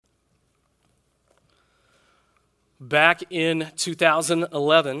Back in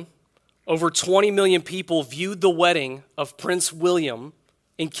 2011, over 20 million people viewed the wedding of Prince William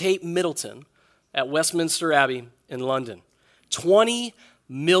and Kate Middleton at Westminster Abbey in London. 20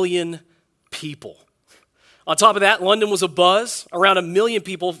 million people. On top of that, London was abuzz. Around 1 million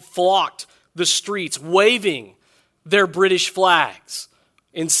people flocked the streets, waving their British flags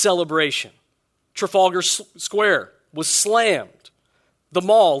in celebration. Trafalgar Square was slammed. The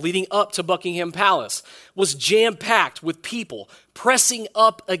mall leading up to Buckingham Palace was jam-packed with people pressing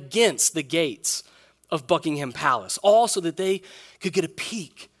up against the gates of Buckingham Palace, all so that they could get a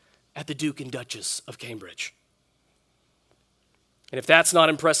peek at the Duke and Duchess of Cambridge. And if that's not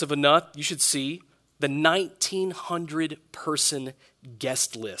impressive enough, you should see the 1,900-person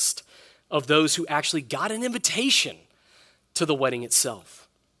guest list of those who actually got an invitation to the wedding itself.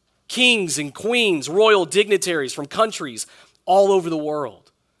 Kings and queens, royal dignitaries from countries all over the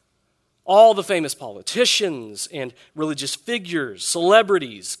world. All the famous politicians and religious figures,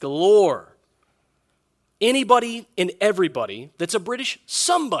 celebrities galore. Anybody and everybody that's a British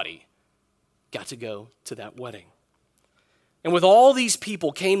somebody got to go to that wedding. And with all these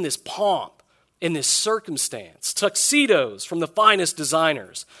people came this pomp and this circumstance, tuxedos from the finest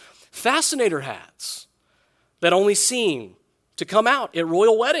designers, fascinator hats that only seem to come out at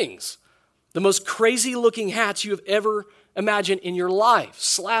royal weddings, the most crazy-looking hats you have ever imagined in your life,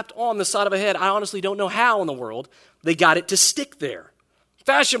 slapped on the side of a head. I honestly don't know how in the world they got it to stick there.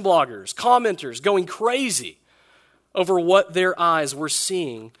 Fashion bloggers, commenters going crazy over what their eyes were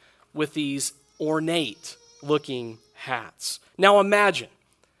seeing with these ornate-looking hats. Now imagine,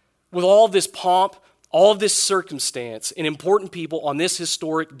 with all this pomp, all of this circumstance, and important people on this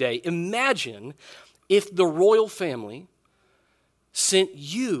historic day, imagine if the royal family sent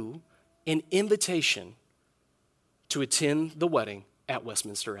you an invitation to attend the wedding at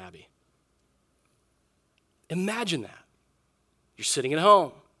Westminster Abbey. Imagine that. You're sitting at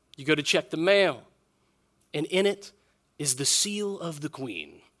home, you go to check the mail, and in it is the seal of the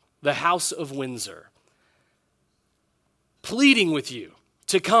Queen, the House of Windsor, pleading with you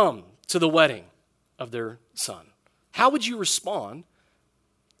to come to the wedding of their son. How would you respond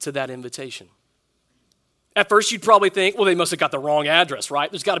to that invitation? At first, you'd probably think, well, they must have got the wrong address,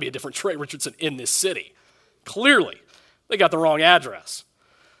 right? There's got to be a different Trey Richardson in this city. Clearly, they got the wrong address.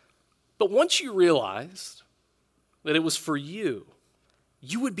 But once you realized that it was for you,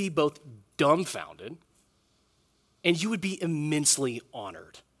 you would be both dumbfounded and you would be immensely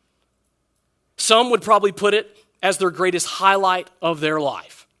honored. Some would probably put it as their greatest highlight of their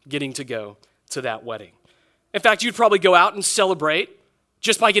life, getting to go to that wedding. In fact, you'd probably go out and celebrate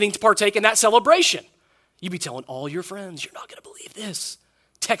just by getting to partake in that celebration. You'd be telling all your friends, you're not going to believe this,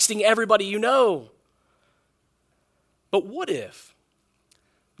 texting everybody you know. But what if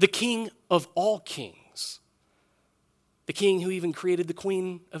the King of all kings, the king who even created the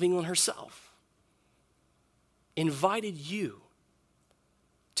Queen of England herself, invited you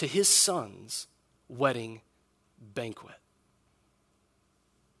to his son's wedding banquet?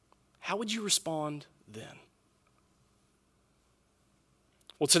 How would you respond then?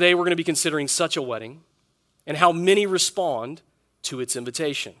 Well, today we're going to be considering such a wedding and how many respond to its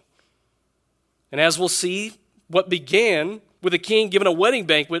invitation. And as we'll see, what began with a king giving a wedding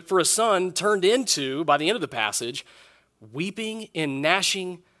banquet for a son turned into, by the end of the passage, weeping and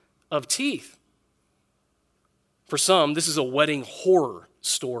gnashing of teeth. For some, this is a wedding horror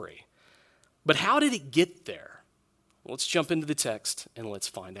story. But how did it get there? Let's jump into the text and let's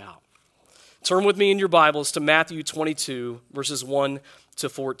find out. Turn with me in your Bibles to Matthew 22, verses 1 to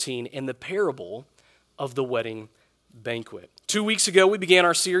 14, and the parable of the wedding banquet. 2 weeks ago, we began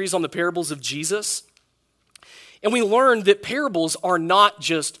our series on the parables of Jesus, and we learned that parables are not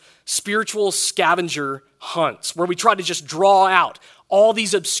just spiritual scavenger hunts where we try to just draw out all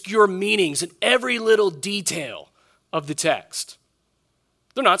these obscure meanings in every little detail of the text.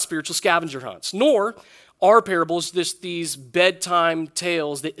 They're not spiritual scavenger hunts, nor are parables just these bedtime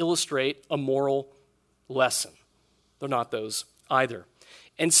tales that illustrate a moral lesson. They're not those either.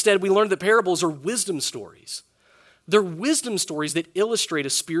 Instead, we learned that parables are wisdom stories. They're wisdom stories that illustrate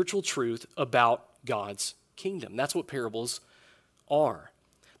a spiritual truth about God's kingdom. That's what parables are.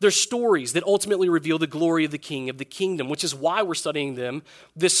 They're stories that ultimately reveal the glory of the King of the kingdom, which is why we're studying them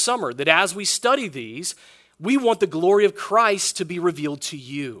this summer. That as we study these, we want the glory of Christ to be revealed to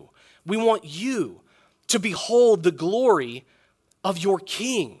you. We want you to behold the glory of your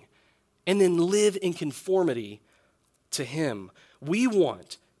King and then live in conformity to him. We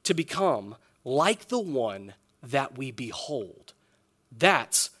want to become like the one that we behold.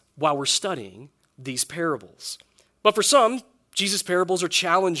 That's why we're studying these parables. But for some, Jesus' parables are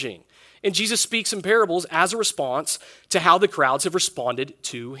challenging. And Jesus speaks in parables as a response to how the crowds have responded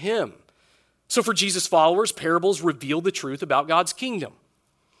to him. So for Jesus' followers, parables reveal the truth about God's kingdom.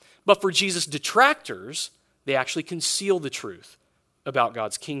 But for Jesus' detractors, they actually conceal the truth about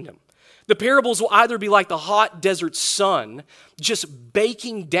God's kingdom. The parables will either be like the hot desert sun just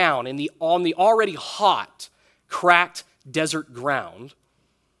baking down on the already hot, cracked desert ground,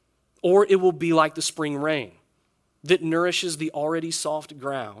 or it will be like the spring rain that nourishes the already soft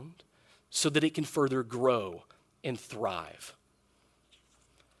ground so that it can further grow and thrive.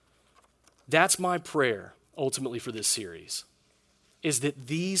 That's my prayer ultimately for this series, is that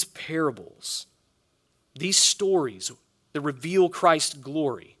these parables, these stories that reveal Christ's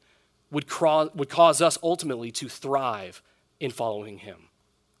glory would cause us ultimately to thrive in following him.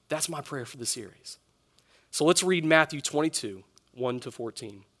 That's my prayer for the series. So let's read Matthew 22, 1 to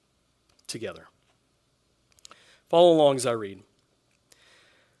 14 together. Follow along as I read.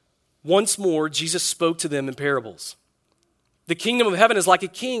 Once more, Jesus spoke to them in parables. The kingdom of heaven is like a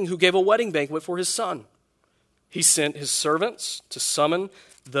king who gave a wedding banquet for his son. He sent his servants to summon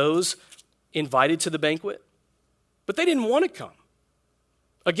those invited to the banquet, but they didn't want to come.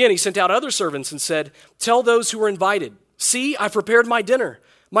 Again, he sent out other servants and said, "Tell those who are invited, see, I've prepared my dinner.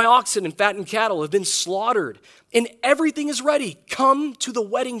 My oxen and fattened cattle have been slaughtered, and everything is ready. Come to the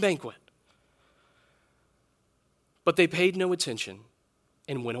wedding banquet." But they paid no attention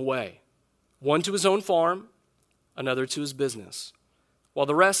and went away, one to his own farm, another to his business, while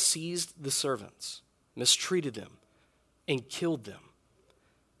the rest seized the servants, mistreated them, and killed them.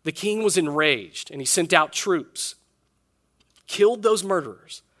 The king was enraged, and he sent out troops, killed those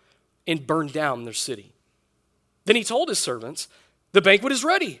murderers, and burned down their city. Then he told his servants, "The banquet is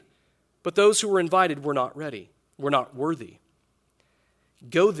ready, but those who were invited were not worthy.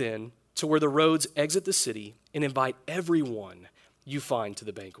 Go then to where the roads exit the city and invite everyone you find to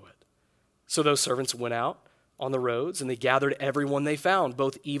the banquet." So those servants went out on the roads, and they gathered everyone they found,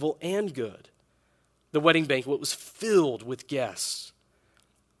 both evil and good. The wedding banquet was filled with guests.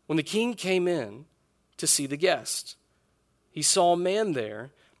 When the king came in to see the guests, he saw a man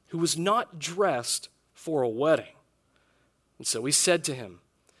there who was not dressed for a wedding. And so he said to him,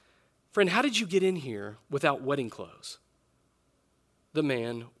 "Friend, how did you get in here without wedding clothes?" The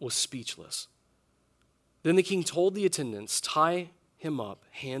man was speechless. Then the king told the attendants, "Tie him up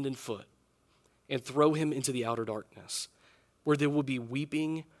hand and foot and throw him into the outer darkness, where there will be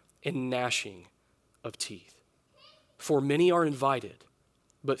weeping and gnashing of teeth. For many are invited,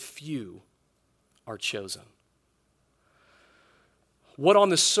 but few are chosen." What on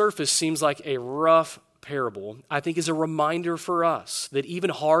the surface seems like a rough parable, I think is a reminder for us that even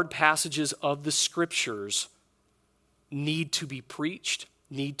hard passages of the scriptures need to be preached,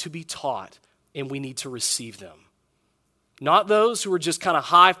 need to be taught, and we need to receive them. Not those who are just kind of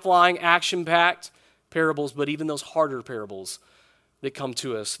high-flying, action-packed parables, but even those harder parables that come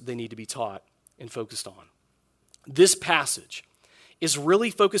to us, they need to be taught and focused on. This passage is really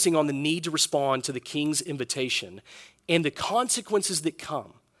focusing on the need to respond to the king's invitation and the consequences that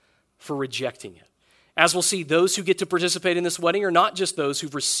come for rejecting it. As we'll see, those who get to participate in this wedding are not just those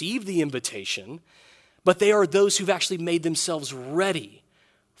who've received the invitation, but they are those who've actually made themselves ready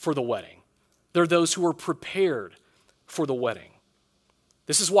for the wedding. They're those who are prepared for the wedding.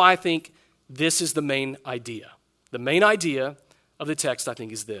 This is why I think this is the main idea. The main idea of the text, I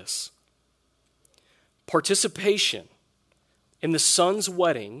think, is this. Participation in the son's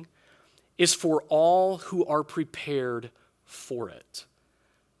wedding is for all who are prepared for it.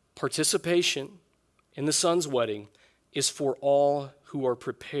 Participation in the son's wedding is for all who are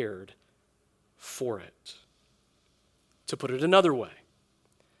prepared for it. To put it another way,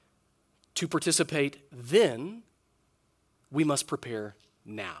 to participate then, we must prepare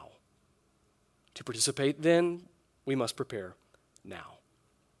now. To participate then, we must prepare now.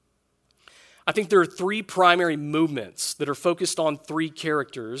 I think there are three primary movements that are focused on three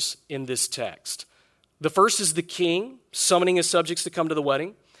characters in this text. The first is the king summoning his subjects to come to the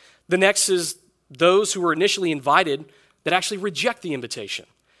wedding. The next is those who were initially invited that actually reject the invitation.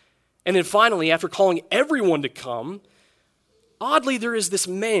 And then finally, after calling everyone to come, oddly, there is this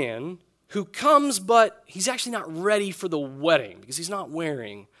man who comes, but he's actually not ready for the wedding because he's not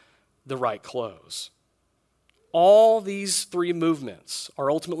wearing the right clothes. All these three movements are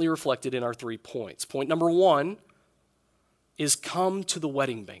ultimately reflected in our 3 points. Point number 1 is come to the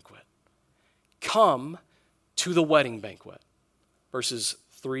wedding banquet. Come to the wedding banquet. Verses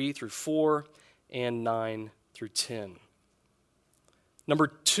 3 through 4 and 9 through 10.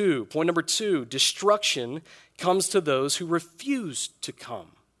 Point number 2, destruction comes to those who refuse to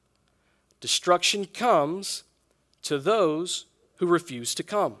come. Destruction comes to those who refuse to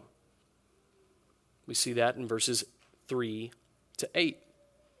come. We see that in verses 3 to 8.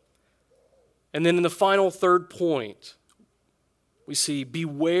 And then in the final third point, we see,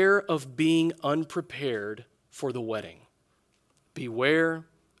 beware of being unprepared for the wedding. Beware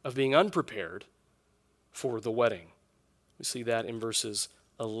of being unprepared for the wedding. We see that in verses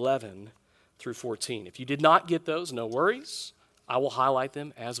 11 through 14. If you did not get those, no worries. I will highlight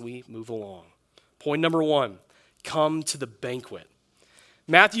them as we move along. Point number 1, come to the banquet.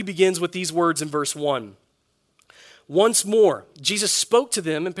 Matthew begins with these words in verse 1. Once more, Jesus spoke to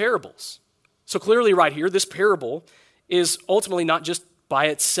them in parables. So clearly right here, this parable is ultimately not just by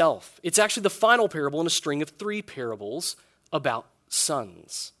itself. It's actually the final parable in a string of 3 parables about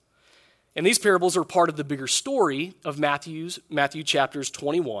sons. And these parables are part of the bigger story of Matthew chapters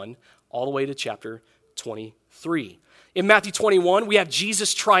 21 all the way to chapter 23. In Matthew 21, we have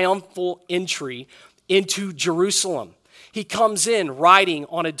Jesus' triumphal entry into Jerusalem. He comes in riding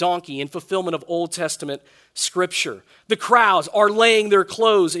on a donkey in fulfillment of Old Testament scripture. The crowds are laying their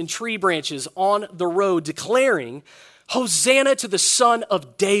clothes in tree branches on the road, declaring, Hosanna to the Son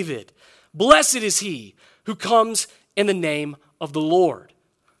of David. Blessed is he who comes in the name of the Lord.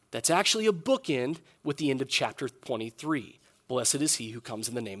 That's actually a bookend with the end of chapter 23. Blessed is he who comes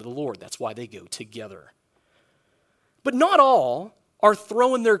in the name of the Lord. That's why they go together. But not all are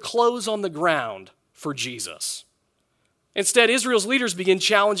throwing their clothes on the ground for Jesus. Instead, Israel's leaders begin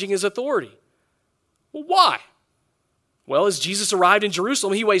challenging his authority. Well, why? Well, as Jesus arrived in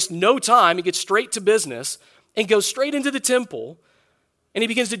Jerusalem, he wastes no time. He gets straight to business and goes straight into the temple, and he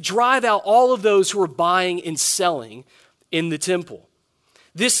begins to drive out all of those who are buying and selling in the temple.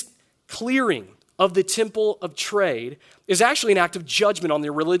 This clearing of the temple of trade is actually an act of judgment on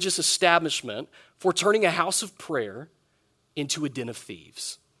the religious establishment for turning a house of prayer into a den of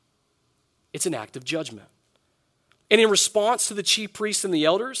thieves. It's an act of judgment. And in response to the chief priests and the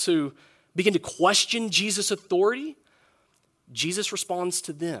elders who begin to question Jesus' authority, Jesus responds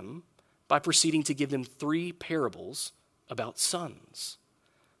to them by proceeding to give them 3 parables about sons.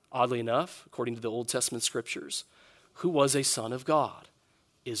 Oddly enough, according to the Old Testament scriptures, who was a son of God?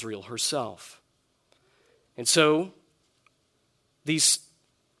 Israel herself. And so these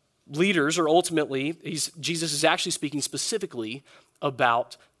leaders are ultimately, Jesus is actually speaking specifically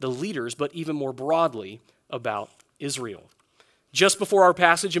about the leaders, but even more broadly about Israel. Just before our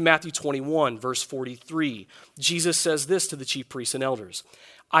passage in Matthew 21, verse 43, Jesus says this to the chief priests and elders,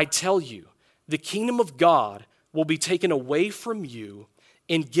 I tell you, the kingdom of God will be taken away from you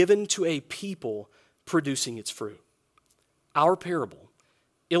and given to a people producing its fruit. Our parable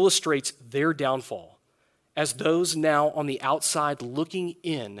illustrates their downfall as those now on the outside looking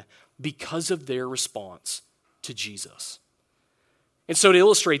in because of their response to Jesus. And so to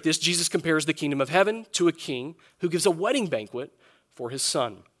illustrate this, Jesus compares the kingdom of heaven to a king who gives a wedding banquet for his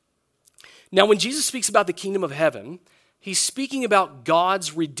son. Now, when Jesus speaks about the kingdom of heaven, he's speaking about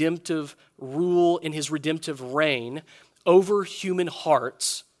God's redemptive rule and his redemptive reign over human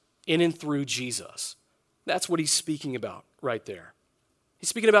hearts in and through Jesus. That's what he's speaking about right there. He's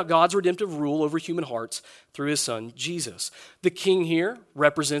speaking about God's redemptive rule over human hearts through his son, Jesus. The king here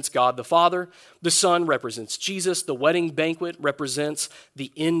represents God the Father. The son represents Jesus. The wedding banquet represents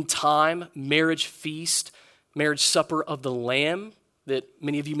the end time marriage feast, marriage supper of the Lamb that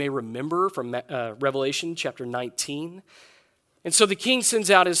many of you may remember from Revelation chapter 19. And so the king sends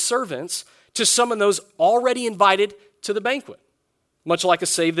out his servants to summon those already invited to the banquet. Much like a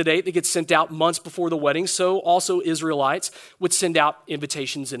save the date that gets sent out months before the wedding, so also Israelites would send out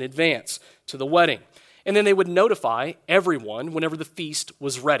invitations in advance to the wedding. And then they would notify everyone whenever the feast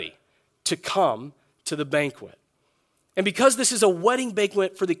was ready to come to the banquet. And because this is a wedding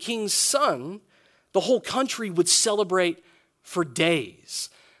banquet for the king's son, the whole country would celebrate for days.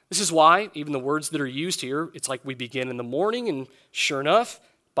 This is why, even the words that are used here, it's like we begin in the morning, and sure enough,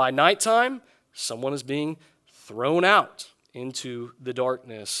 by nighttime, someone is being thrown out into the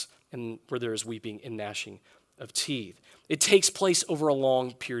darkness, and where there is weeping and gnashing of teeth. It takes place over a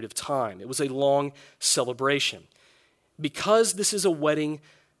long period of time. It was a long celebration. Because this is a wedding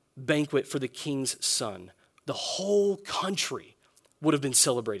banquet for the king's son, the whole country would have been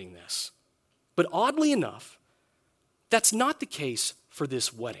celebrating this. But oddly enough, that's not the case for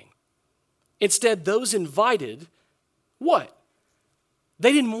this wedding. Instead, those invited, what?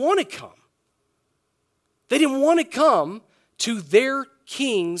 They didn't want to come. They didn't want to come to their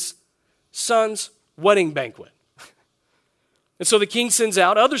king's son's wedding banquet. And so the king sends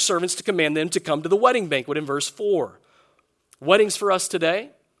out other servants to command them to come to the wedding banquet in verse 4. Weddings for us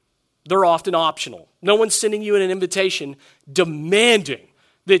today, they're often optional. No one's sending you an invitation demanding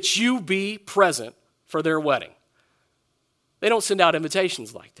that you be present for their wedding. They don't send out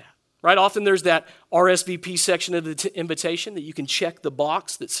invitations like that, right? Often there's that RSVP section of the invitation that you can check the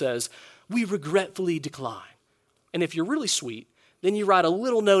box that says, "We regretfully decline." And if you're really sweet, then you write a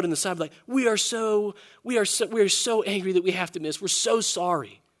little note in the side like, we are so angry that we have to miss. We're so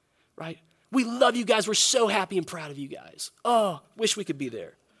sorry, right? We love you guys. We're so happy and proud of you guys. Oh, wish we could be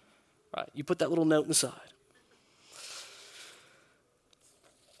there. Right? You put that little note in the side.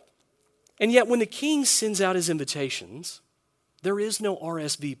 And yet when the king sends out his invitations, there is no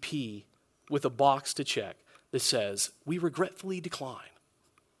RSVP with a box to check that says, "We regretfully decline."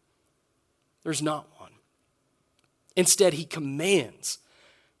 There's not one. Instead, he commands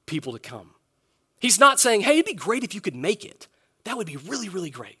people to come. He's not saying, "Hey, it'd be great if you could make it. That would be really, really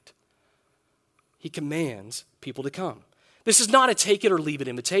great." He commands people to come. This is not a take it or leave it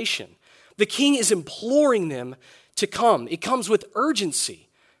invitation. The king is imploring them to come. It comes with urgency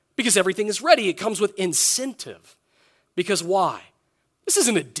because everything is ready. It comes with incentive. Because why? This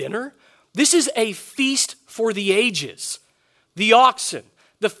isn't a dinner. This is a feast for the ages. The oxen,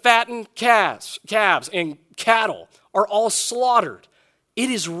 the fattened calves and cattle are all slaughtered. It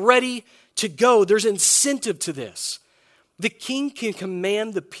is ready to go. There's incentive to this. The king can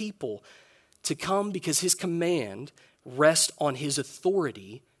command the people to come because his command rests on his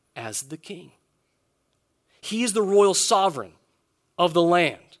authority as the king. He is the royal sovereign of the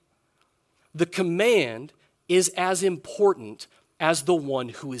land. The command is as important as the one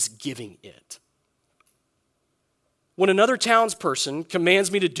who is giving it. When another townsperson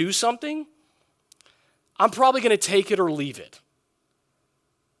commands me to do something, I'm probably going to take it or leave it.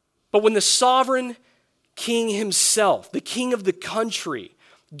 But when the sovereign king himself, the king of the country,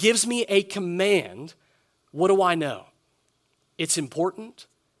 gives me a command, what do I know? It's important,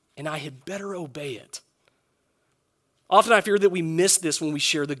 and I had better obey it. Often I fear that we miss this when we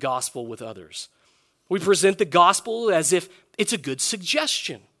share the gospel with others. We present the gospel as if it's a good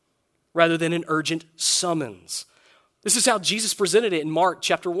suggestion rather than an urgent summons. This is how Jesus presented it in Mark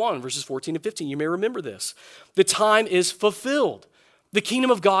chapter 1, verses 14 and 15. You may remember this. The time is fulfilled. The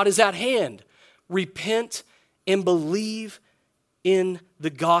kingdom of God is at hand. Repent and believe in the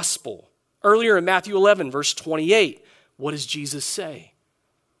gospel. Earlier in Matthew 11, verse 28, what does Jesus say?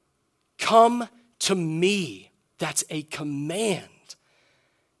 Come to me. That's a command.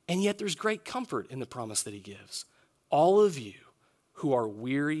 And yet there's great comfort in the promise that he gives. All of you who are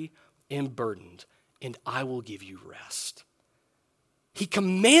weary and burdened, and I will give you rest. He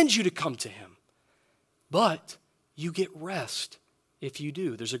commands you to come to him, but you get rest if you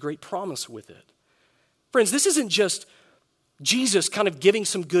do. There's a great promise with it. Friends, this isn't just Jesus kind of giving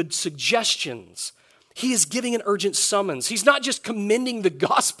some good suggestions. He is giving an urgent summons. He's not just commending the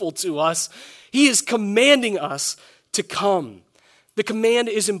gospel to us. He is commanding us to come. The command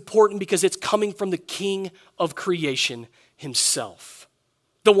is important because it's coming from the King of creation himself,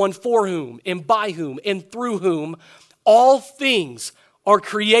 the one for whom and by whom and through whom all things are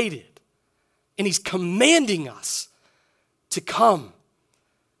created. And he's commanding us to come.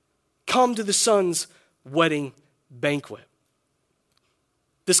 Come to the Son's wedding banquet.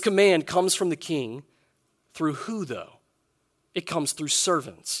 This command comes from the king through who, though? It comes through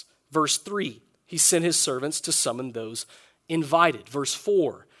servants. Verse 3, he sent his servants to summon those invited. Verse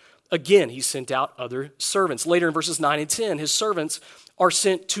 4, again, he sent out other servants. Later in verses 9 and 10, his servants are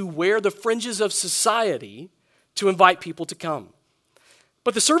sent to wear the fringes of society to invite people to come.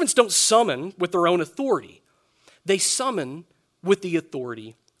 But the servants don't summon with their own authority. They summon with the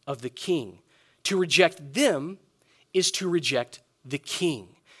authority of the king. To reject them is to reject the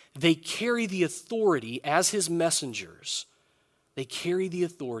king. They carry the authority as his messengers. They carry the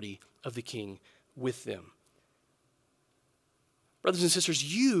authority of the king with them. Brothers and sisters,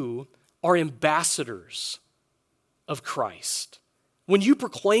 you are ambassadors of Christ. When you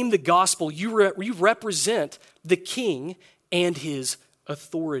proclaim the gospel, you represent the king and his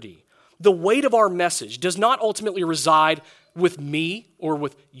authority. The weight of our message does not ultimately reside with me or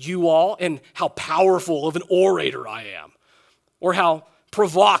with you all and how powerful of an orator I am, or how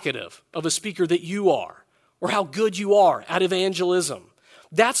provocative of a speaker that you are, or how good you are at evangelism.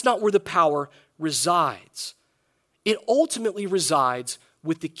 That's not where the power resides. It ultimately resides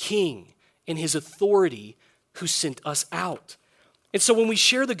with the king and his authority who sent us out. And so when we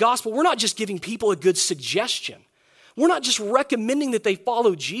share the gospel, we're not just giving people a good suggestion. We're not just recommending that they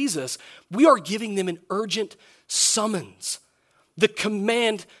follow Jesus. We are giving them an urgent summons, the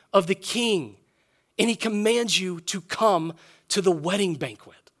command of the king. And he commands you to come to the wedding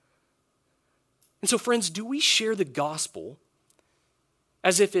banquet. And so, friends, do we share the gospel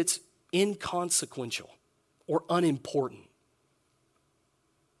as if it's inconsequential or unimportant?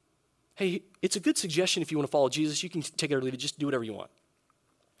 hey, it's a good suggestion if you want to follow Jesus. You can take it or leave it. Just do whatever you want.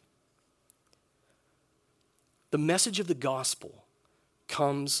 The message of the gospel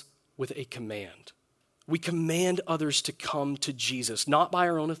comes with a command. We command others to come to Jesus, not by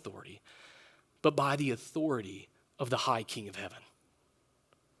our own authority, but by the authority of the high King of heaven.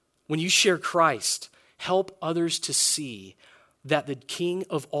 When you share Christ, help others to see that the King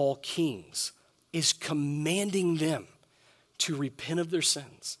of all kings is commanding them to repent of their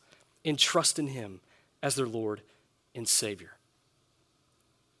sins and trust in him as their Lord and Savior.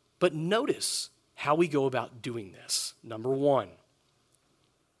 But notice how we go about doing this. Number one,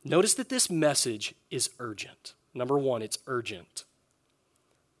 notice that this message is urgent. Number one, it's urgent.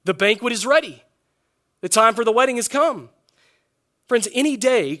 The banquet is ready. The time for the wedding has come. Friends, any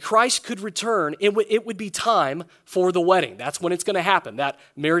day Christ could return, it would be time for the wedding. That's when it's going to happen, that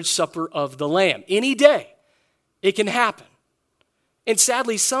marriage supper of the Lamb. Any day it can happen. And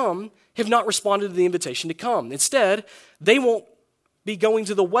sadly, some have not responded to the invitation to come. Instead, they won't be going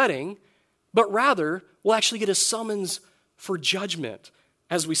to the wedding, but rather will actually get a summons for judgment,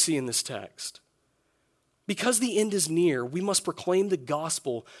 as we see in this text. Because the end is near, we must proclaim the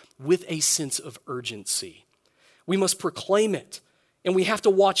gospel with a sense of urgency. We must proclaim it, and we have to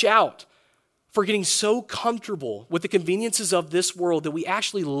watch out for getting so comfortable with the conveniences of this world that we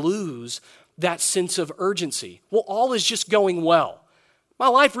actually lose that sense of urgency. Well, all is just going well. My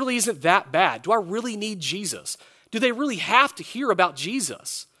life really isn't that bad. Do I really need Jesus? Do they really have to hear about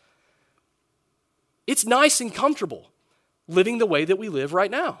Jesus? It's nice and comfortable living the way that we live right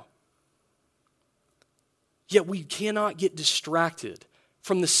now. Yet we cannot get distracted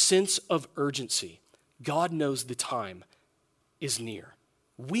from the sense of urgency. God knows the time is near.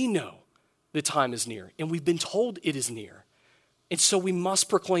 We know the time is near, and we've been told it is near. And so we must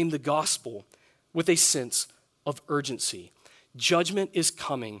proclaim the gospel with a sense of urgency. Judgment is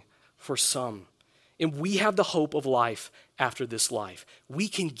coming for some, and we have the hope of life after this life. We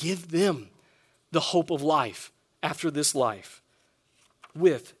can give them the hope of life after this life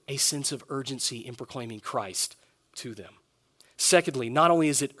with a sense of urgency in proclaiming Christ to them. Secondly, not only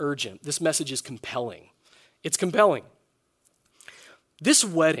is it urgent, this message is compelling. It's compelling. This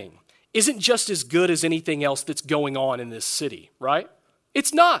wedding isn't just as good as anything else that's going on in this city, right?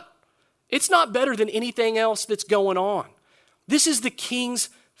 It's not. It's not better than anything else that's going on. This is the king's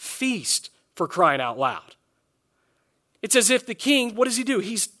feast, for crying out loud. It's as if the king, what does he do?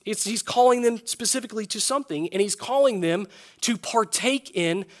 He's calling them specifically to something, and he's calling them to partake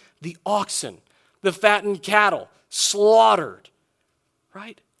in the oxen, the fattened cattle, slaughtered,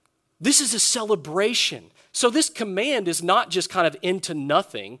 right? This is a celebration. So this command is not just kind of into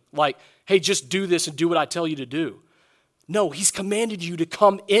nothing, like, hey, just do this and do what I tell you to do. No, he's commanded you to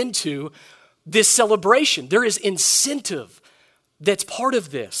come into this celebration. There is incentive that's part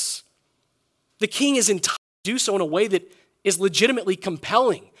of this. The king is entitled to do so in a way that is legitimately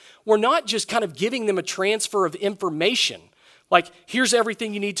compelling. We're not just kind of giving them a transfer of information, like, here's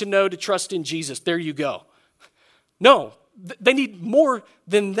everything you need to know to trust in Jesus. There you go. No, they need more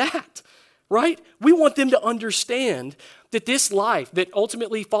than that, right? We want them to understand that this life, that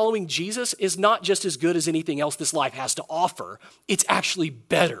ultimately following Jesus is not just as good as anything else this life has to offer. It's actually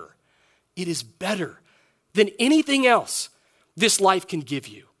better. It is better than anything else this life can give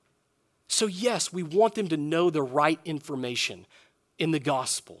you. So yes, we want them to know the right information in the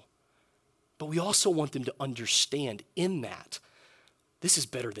gospel, but we also want them to understand in that this is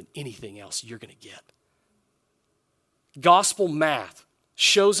better than anything else you're going to get. Gospel math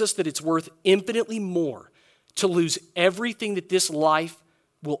shows us that it's worth infinitely more to lose everything that this life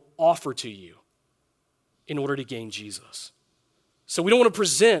will offer to you in order to gain Jesus. So we don't want to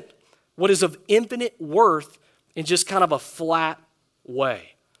present what is of infinite worth in just kind of a flat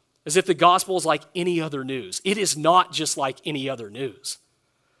way, as if the gospel is like any other news. It is not just like any other news.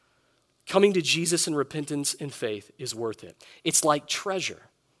 Coming to Jesus in repentance and faith is worth it. It's like treasure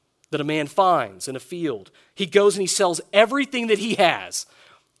that a man finds in a field. He goes and he sells everything that he has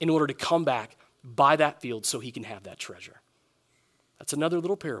in order to come back, buy that field so he can have that treasure. That's another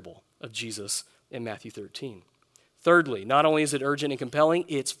little parable of Jesus in Matthew 13. Thirdly, not only is it urgent and compelling,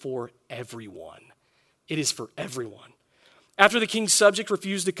 it's for everyone. It is for everyone. After the king's subject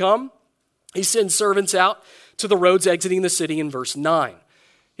refused to come, he sends servants out to the roads exiting the city in verse 9.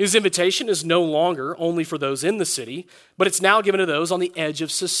 His invitation is no longer only for those in the city, but it's now given to those on the edge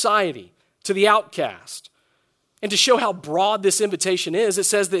of society, to the outcast. And to show how broad this invitation is, it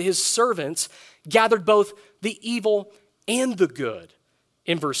says that his servants gathered both the evil and the good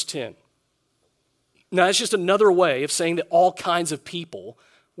in verse 10. Now, that's just another way of saying that all kinds of people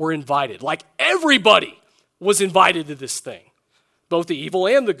were invited. Like everybody was invited to this thing, both the evil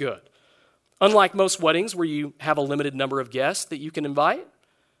and the good. Unlike most weddings where you have a limited number of guests that you can invite,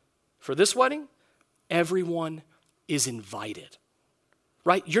 for this wedding, everyone is invited,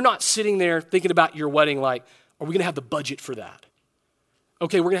 right? You're not sitting there thinking about your wedding like, are we going to have the budget for that?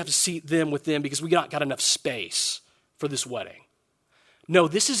 Okay, we're going to have to seat them with them because we not got enough space for this wedding. No,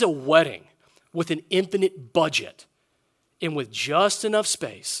 this is a wedding with an infinite budget and with just enough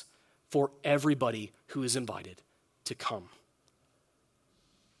space for everybody who is invited to come.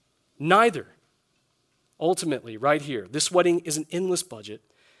 Neither, ultimately, right here, this wedding is an endless budget,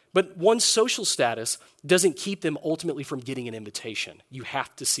 but one's social status doesn't keep them ultimately from getting an invitation. You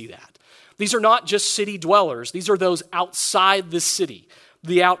have to see that. These are not just city dwellers. These are those outside the city,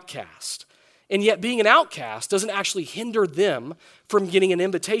 the outcast. And yet being an outcast doesn't actually hinder them from getting an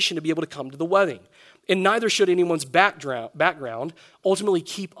invitation to be able to come to the wedding. And neither should anyone's background ultimately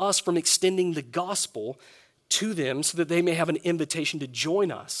keep us from extending the gospel to them so that they may have an invitation to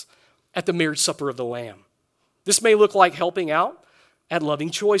join us at the marriage supper of the Lamb. This may look like helping out at Loving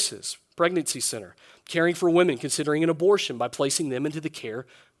Choices Pregnancy Center, caring for women considering an abortion by placing them into the care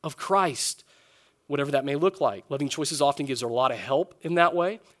of Christ, whatever that may look like. Loving Choices often gives a lot of help in that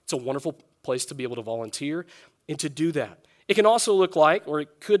way. It's a wonderful place to be able to volunteer and to do that. It can also look like, or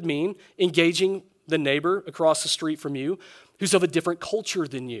it could mean, engaging the neighbor across the street from you who's of a different culture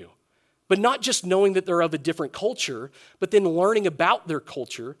than you. But not just knowing that they're of a different culture, but then learning about their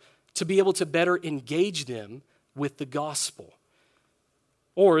culture to be able to better engage them with the gospel.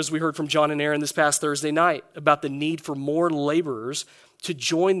 Or, as we heard from John and Aaron this past Thursday night, about the need for more laborers to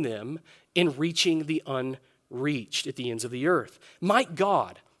join them in reaching the unreached at the ends of the earth. Might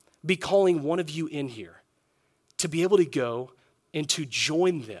God be calling one of you in here to be able to go and to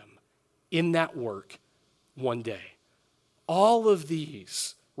join them in that work one day. All of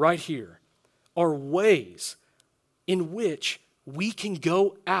these right here are ways in which we can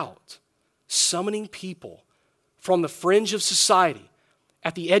go out summoning people from the fringe of society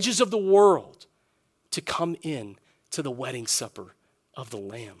at the edges of the world to come in to the wedding supper of the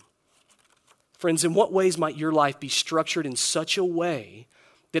Lamb. Friends, in what ways might your life be structured in such a way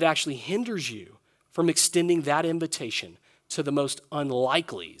that actually hinders you from extending that invitation to the most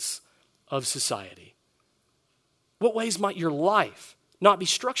unlikelies of society? What ways might your life not be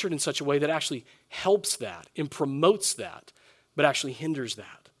structured in such a way that actually helps that and promotes that, but actually hinders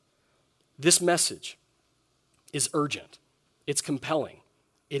that? This message is urgent. It's compelling.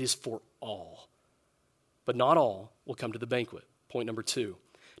 It is for all. But not all will come to the banquet. Point number 2.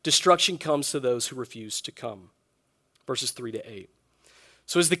 Destruction comes to those who refuse to come. Verses 3-8.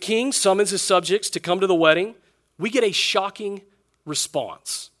 So as the king summons his subjects to come to the wedding, we get a shocking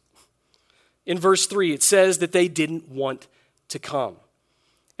response. In verse 3, it says that they didn't want to come.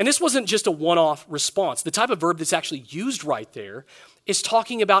 And this wasn't just a one-off response. The type of verb that's actually used right there is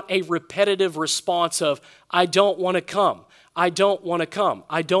talking about a repetitive response of, I don't want to come, I don't want to come,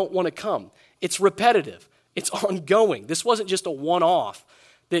 I don't want to come. It's repetitive. It's ongoing. This wasn't just a one-off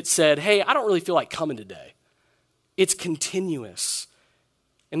that said, hey, I don't really feel like coming today. It's continuous.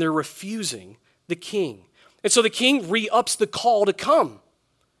 And they're refusing the king. And so the king re-ups the call to come.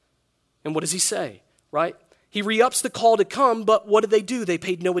 And what does he say, right? He re-ups the call to come, but what did they do? They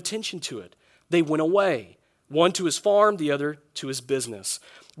paid no attention to it. They went away, one to his farm, the other to his business.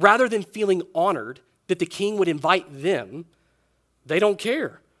 Rather than feeling honored that the king would invite them, they don't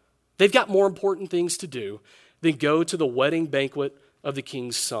care. They've got more important things to do than go to the wedding banquet of the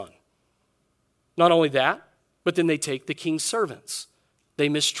king's son. Not only that, but then they take the king's servants. They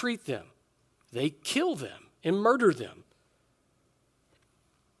mistreat them. They kill them and murder them.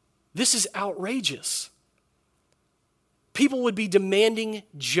 This is outrageous. People would be demanding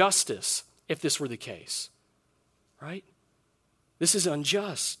justice if this were the case, right? This is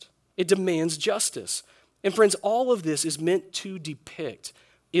unjust. It demands justice. And friends, all of this is meant to depict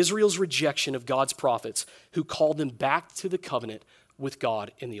Israel's rejection of God's prophets who called them back to the covenant with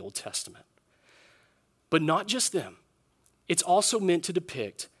God in the Old Testament. But not just them. It's also meant to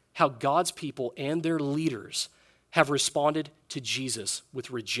depict how God's people and their leaders have responded to Jesus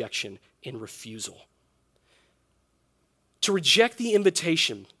with rejection and refusal. To reject the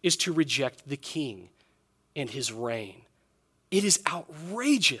invitation is to reject the king and his reign. It is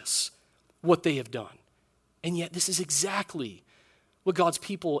outrageous what they have done. And yet this is exactly what God's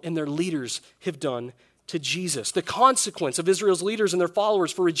people and their leaders have done to Jesus. The consequence of Israel's leaders and their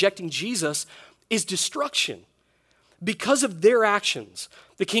followers for rejecting Jesus is destruction. Because of their actions,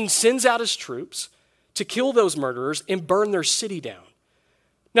 the king sends out his troops to kill those murderers and burn their city down.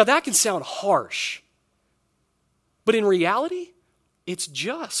 Now that can sound harsh, but in reality, it's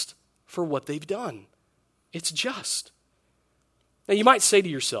just for what they've done. It's just. Now you might say to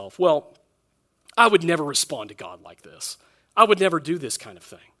yourself, well, I would never respond to God like this. I would never do this kind of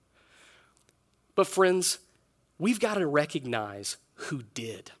thing. But friends, we've got to recognize who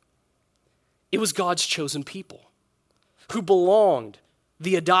did. It was God's chosen people who belonged,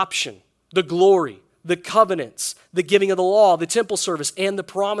 the adoption, the glory, the covenants, the giving of the law, the temple service, and the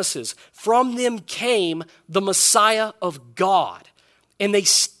promises. From them came the Messiah of God. And they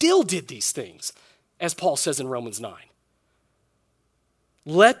still did these things, as Paul says in Romans 9.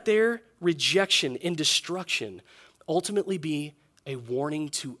 Let their rejection and destruction ultimately be a warning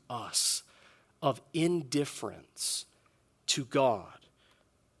to us of indifference to God.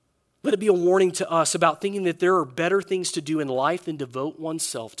 Let it be a warning to us about thinking that there are better things to do in life than devote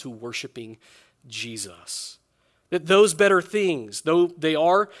oneself to worshiping Jesus. That those better things, though they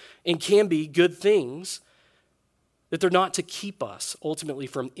are and can be good things, that they're not to keep us ultimately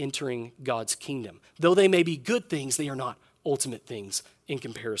from entering God's kingdom. Though they may be good things, they are not ultimate things in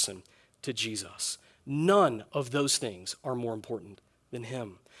comparison to Jesus. None of those things are more important than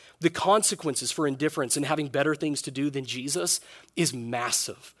him. The consequences for indifference and having better things to do than Jesus is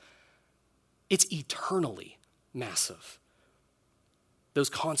massive. It's eternally massive. Those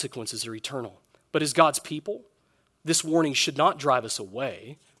consequences are eternal. But as God's people, this warning should not drive us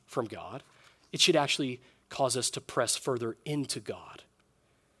away from God. It should actually cause us to press further into God.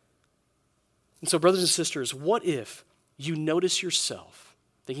 And so, brothers and sisters, what if you notice yourself,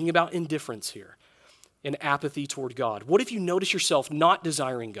 thinking about indifference here, and apathy toward God? What if you notice yourself not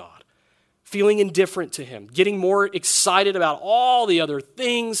desiring God, feeling indifferent to him, getting more excited about all the other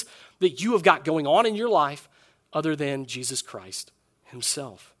things that you have got going on in your life other than Jesus Christ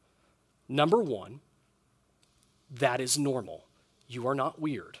himself? Number one, that is normal. You are not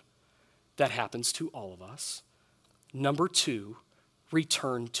weird. That happens to all of us. Number two,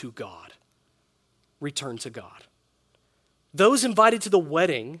 return to God. Return to God. Those invited to the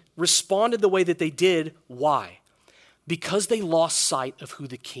wedding responded the way that they did. Why? Because they lost sight of who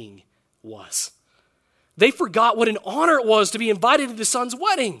the king was. They forgot what an honor it was to be invited to the son's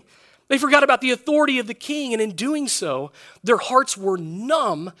wedding. They forgot about the authority of the king, and in doing so, their hearts were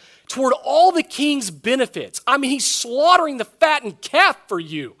numb toward all the king's benefits. I mean, he's slaughtering the fattened calf for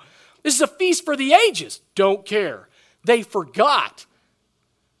you. This is a feast for the ages. Don't care. They forgot.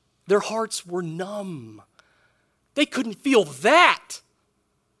 Their hearts were numb. They couldn't feel that.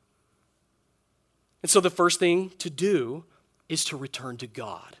 And so the first thing to do is to return to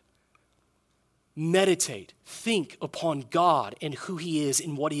God. Meditate, think upon God and who he is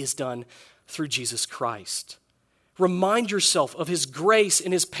and what he has done through Jesus Christ. Remind yourself of his grace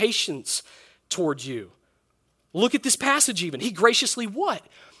and his patience toward you. Look at this passage even. He graciously what?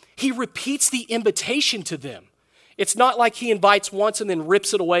 He repeats the invitation to them. It's not like he invites once and then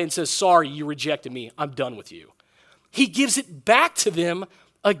rips it away and says, sorry, you rejected me. I'm done with you. He gives it back to them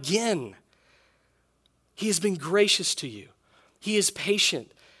again. He has been gracious to you. He is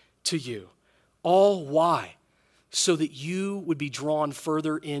patient to you. All why? So that you would be drawn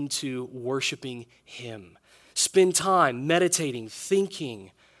further into worshiping him. Spend time meditating,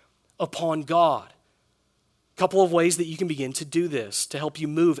 thinking upon God. A couple of ways that you can begin to do this to help you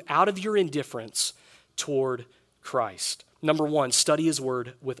move out of your indifference toward Christ. Number one, study his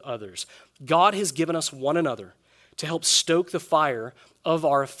word with others. God has given us one another to help stoke the fire of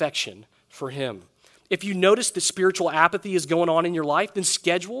our affection for him. If you notice that spiritual apathy is going on in your life, then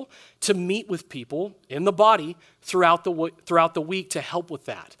schedule to meet with people in the body throughout the week to help with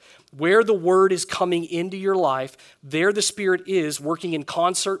that. Where the word is coming into your life, there the Spirit is working in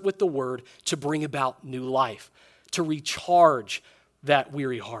concert with the word to bring about new life, to recharge that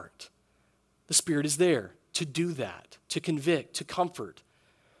weary heart. The Spirit is there to do that, to convict, to comfort.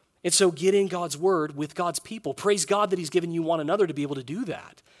 And so get in God's word with God's people. Praise God that he's given you one another to be able to do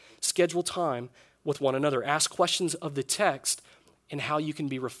that. Schedule time with one another. Ask questions of the text and how you can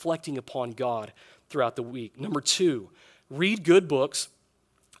be reflecting upon God throughout the week. Number two, read good books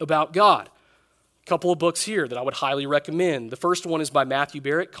about God. A couple of books here that I would highly recommend. The first one is by Matthew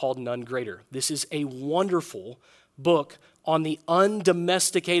Barrett called None Greater. This is a wonderful book on the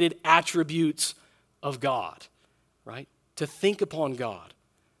undomesticated attributes of God, right? To think upon God.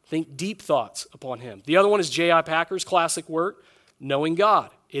 Think deep thoughts upon him. The other one is J.I. Packer's classic work, Knowing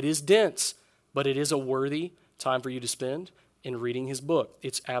God. It is dense, but it is a worthy time for you to spend in reading his book.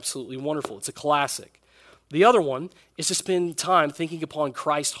 It's absolutely wonderful. It's a classic. The other one is to spend time thinking upon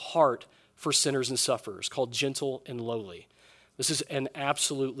Christ's heart for sinners and sufferers, called Gentle and Lowly. This is an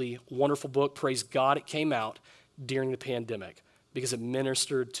absolutely wonderful book. Praise God it came out during the pandemic because it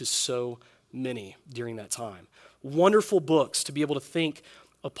ministered to so many during that time. Wonderful books to be able to think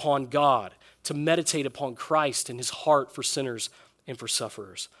upon God, to meditate upon Christ and his heart for sinners and for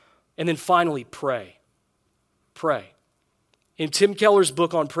sufferers. And then finally, pray. Pray. In Tim Keller's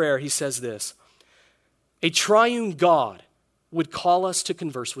book on prayer, he says this: a triune God would call us to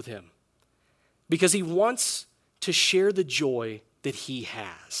converse with him because he wants to share the joy that he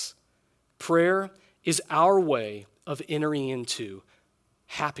has. Prayer is our way of entering into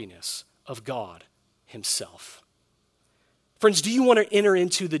happiness of God himself. Friends, do you want to enter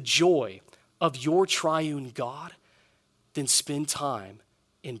into the joy of your triune God? Then spend time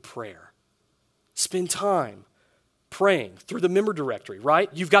in prayer. Spend time praying through the member directory, right?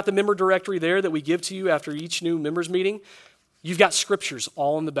 You've got the member directory there that we give to you after each new members meeting. You've got scriptures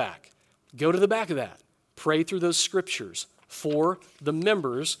all in the back. Go to the back of that. Pray through those scriptures for the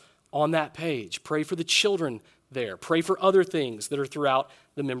members on that page. Pray for the children there. Pray for other things that are throughout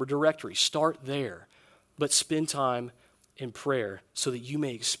the member directory. Start there, but spend time in prayer so that you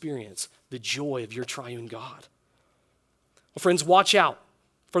may experience the joy of your triune God. Well, friends, watch out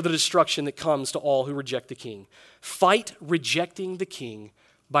for the destruction that comes to all who reject the king. Fight rejecting the king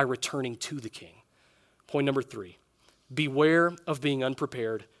by returning to the king. Point number 3, beware of being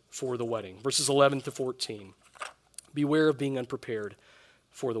unprepared for the wedding. Verses 11 to 14. Beware of being unprepared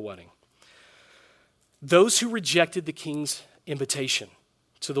for the wedding. Those who rejected the king's invitation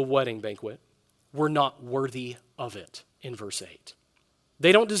to the wedding banquet were not worthy of it in verse 8.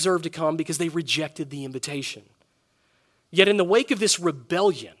 They don't deserve to come because they rejected the invitation. Yet in the wake of this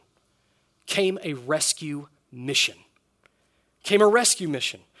rebellion came a rescue mission.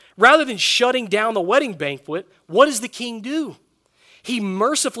 Rather than shutting down the wedding banquet, what does the king do? He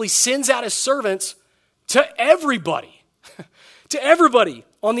mercifully sends out his servants to everybody, to everybody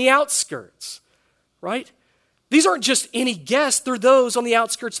on the outskirts, right? These aren't just any guests, they're those on the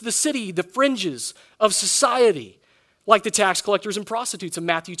outskirts of the city, the fringes of society, like the tax collectors and prostitutes in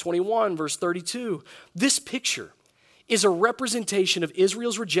Matthew 21, verse 32. This picture is a representation of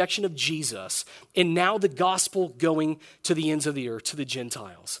Israel's rejection of Jesus and now the gospel going to the ends of the earth, to the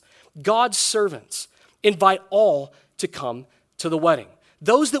Gentiles. God's servants invite all to come to the wedding.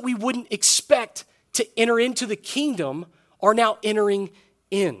 Those that we wouldn't expect to enter into the kingdom are now entering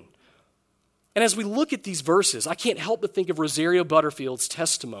in. And as we look at these verses, I can't help but think of Rosario Butterfield's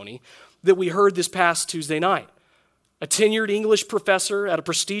testimony that we heard this past Tuesday night. A tenured English professor at a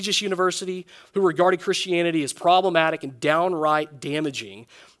prestigious university who regarded Christianity as problematic and downright damaging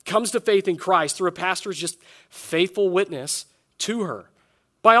comes to faith in Christ through a pastor's just faithful witness to her.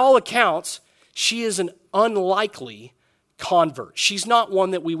 By all accounts, she is an unlikely convert. She's not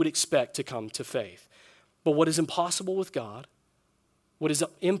one that we would expect to come to faith. But what is impossible with God, what is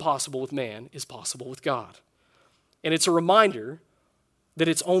impossible with man, is possible with God. And it's a reminder that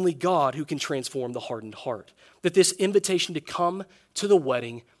it's only God who can transform the hardened heart. That this invitation to come to the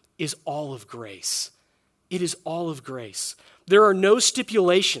wedding is all of grace. It is all of grace. There are no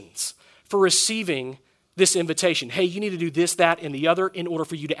stipulations for receiving this invitation. Hey, you need to do this, that, and the other in order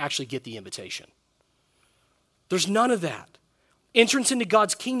for you to actually get the invitation. There's none of that. Entrance into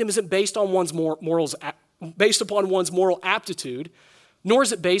God's kingdom isn't based on based upon one's moral aptitude, nor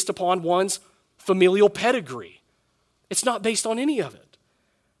is it based upon one's familial pedigree. It's not based on any of it.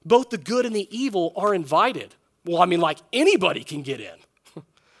 Both the good and the evil are invited. Well, like anybody can get in.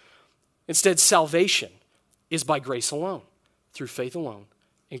 Instead, salvation is by grace alone, through faith alone,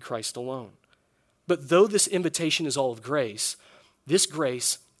 in Christ alone. But though this invitation is all of grace, this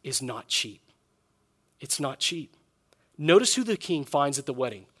grace is not cheap. It's not cheap. Notice who the king finds at the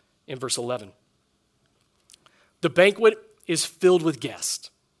wedding in verse 11. The banquet is filled with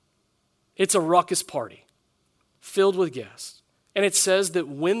guests. It's a raucous party, filled with guests. And it says that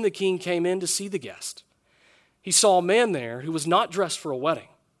when the king came in to see the guest, he saw a man there who was not dressed for a wedding.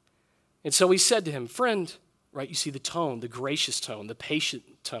 And so he said to him, friend, right? You see the tone, the gracious tone, the patient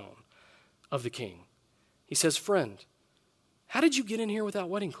tone of the king. He says, friend, how did you get in here without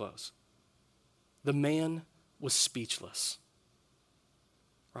wedding clothes? The man was speechless,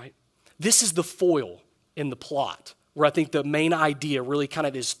 right? This is the foil in the plot where I think the main idea really kind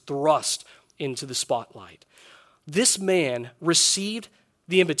of is thrust into the spotlight. This man received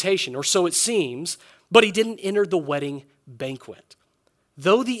the invitation, or so it seems, but he didn't enter the wedding banquet.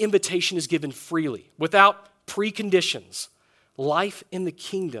 Though the invitation is given freely, without preconditions, life in the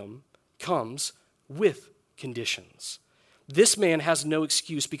kingdom comes with conditions. This man has no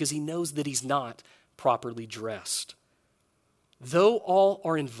excuse because he knows that he's not properly dressed. Though all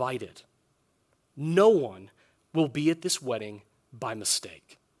are invited, no one will be at this wedding by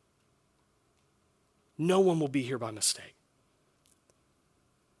mistake. No one will be here by mistake.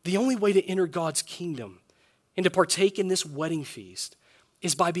 The only way to enter God's kingdom and to partake in this wedding feast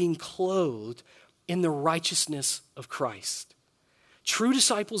is by being clothed in the righteousness of Christ. True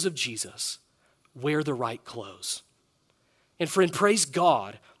disciples of Jesus wear the right clothes. And friend, praise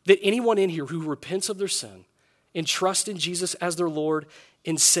God that anyone in here who repents of their sin and trusts in Jesus as their Lord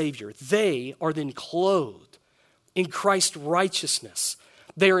and Savior, they are then clothed in Christ's righteousness.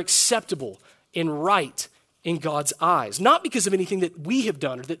 They are acceptable and right in God's eyes, not because of anything that we have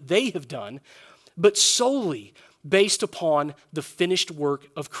done or that they have done, but solely based upon the finished work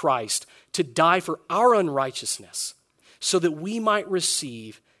of Christ to die for our unrighteousness so that we might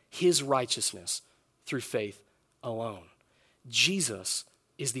receive his righteousness through faith alone. Jesus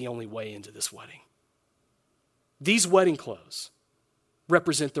is the only way into this wedding. These wedding clothes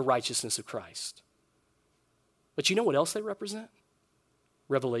represent the righteousness of Christ. But you know what else they represent?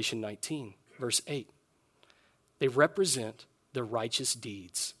 Revelation 19, verse 8. They represent the righteous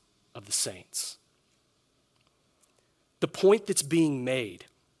deeds of the saints. The point that's being made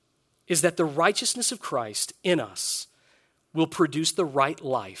is that the righteousness of Christ in us will produce the right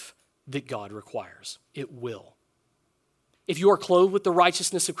life that God requires. It will. If you are clothed with the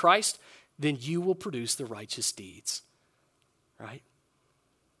righteousness of Christ, then you will produce the righteous deeds, right?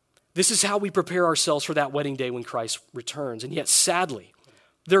 This is how we prepare ourselves for that wedding day when Christ returns. And yet, sadly,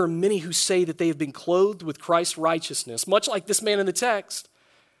 there are many who say that they have been clothed with Christ's righteousness, much like this man in the text,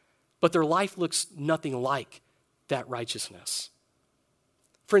 but their life looks nothing like that righteousness.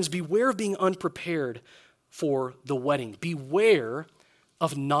 Friends, beware of being unprepared for the wedding. Beware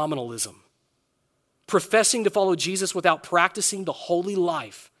of nominalism, professing to follow Jesus without practicing the holy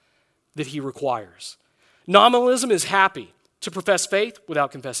life that he requires. Nominalism is happy to profess faith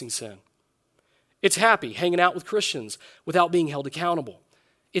without confessing sin. It's happy hanging out with Christians without being held accountable.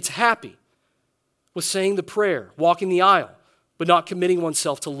 It's happy with saying the prayer, walking the aisle, but not committing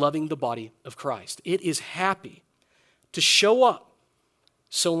oneself to loving the body of Christ. It is happy to show up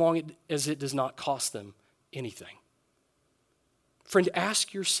so long as it does not cost them anything. Friend,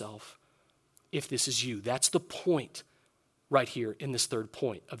 ask yourself if this is you. That's the point right here in this third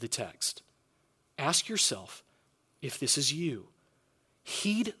point of the text. Ask yourself if this is you.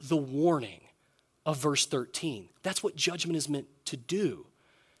 Heed the warning of verse 13. That's what judgment is meant to do.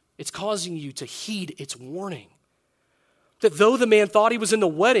 It's causing you to heed its warning. That though the man thought he was in the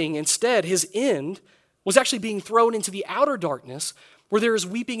wedding, instead his end was actually being thrown into the outer darkness where there is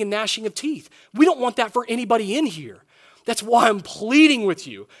weeping and gnashing of teeth. We don't want that for anybody in here. That's why I'm pleading with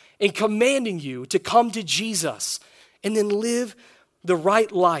you and commanding you to come to Jesus and then live the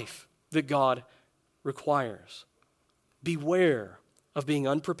right life that God requires. Beware of being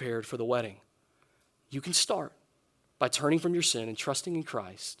unprepared for the wedding. You can start by turning from your sin and trusting in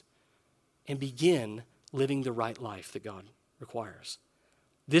Christ and begin living the right life that God requires.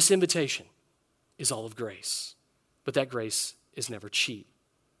 This invitation is all of grace, but that grace is never cheap.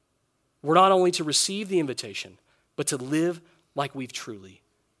 We're not only to receive the invitation, but to live like we've truly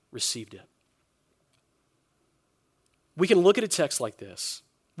received it. We can look at a text like this.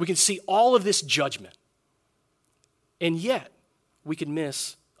 We can see all of this judgment, and yet we can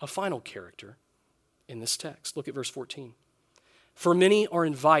miss a final character in this text. Look at verse 14. For many are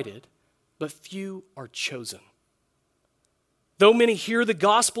invited, but few are chosen. Though many hear the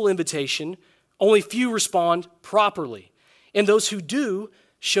gospel invitation, only few respond properly. And those who do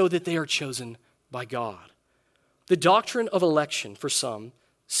show that they are chosen by God. The doctrine of election for some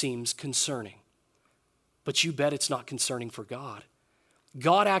seems concerning, but you bet it's not concerning for God.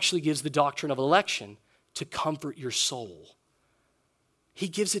 God actually gives the doctrine of election to comfort your soul. He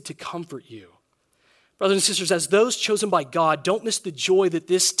gives it to comfort you. Brothers and sisters, as those chosen by God, don't miss the joy that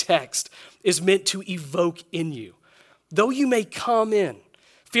this text is meant to evoke in you. Though you may come in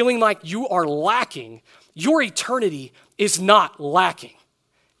feeling like you are lacking, your eternity is not lacking.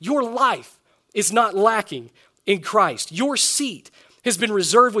 Your life is not lacking in Christ. Your seat has been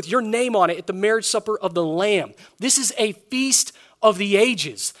reserved with your name on it at the marriage supper of the Lamb. This is a feast of the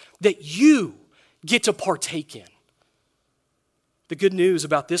ages that you get to partake in. The good news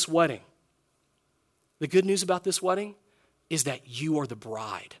about this wedding is that you are the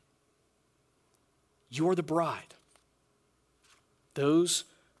bride. You are the bride. Those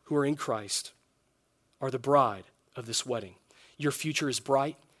who are in Christ are the bride of this wedding. Your future is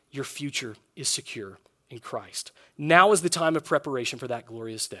bright. Your future is secure in Christ. Now is the time of preparation for that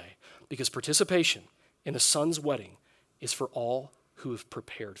glorious day, because participation in the Son's wedding is for all who have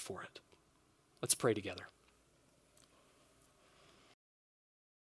prepared for it. Let's pray together.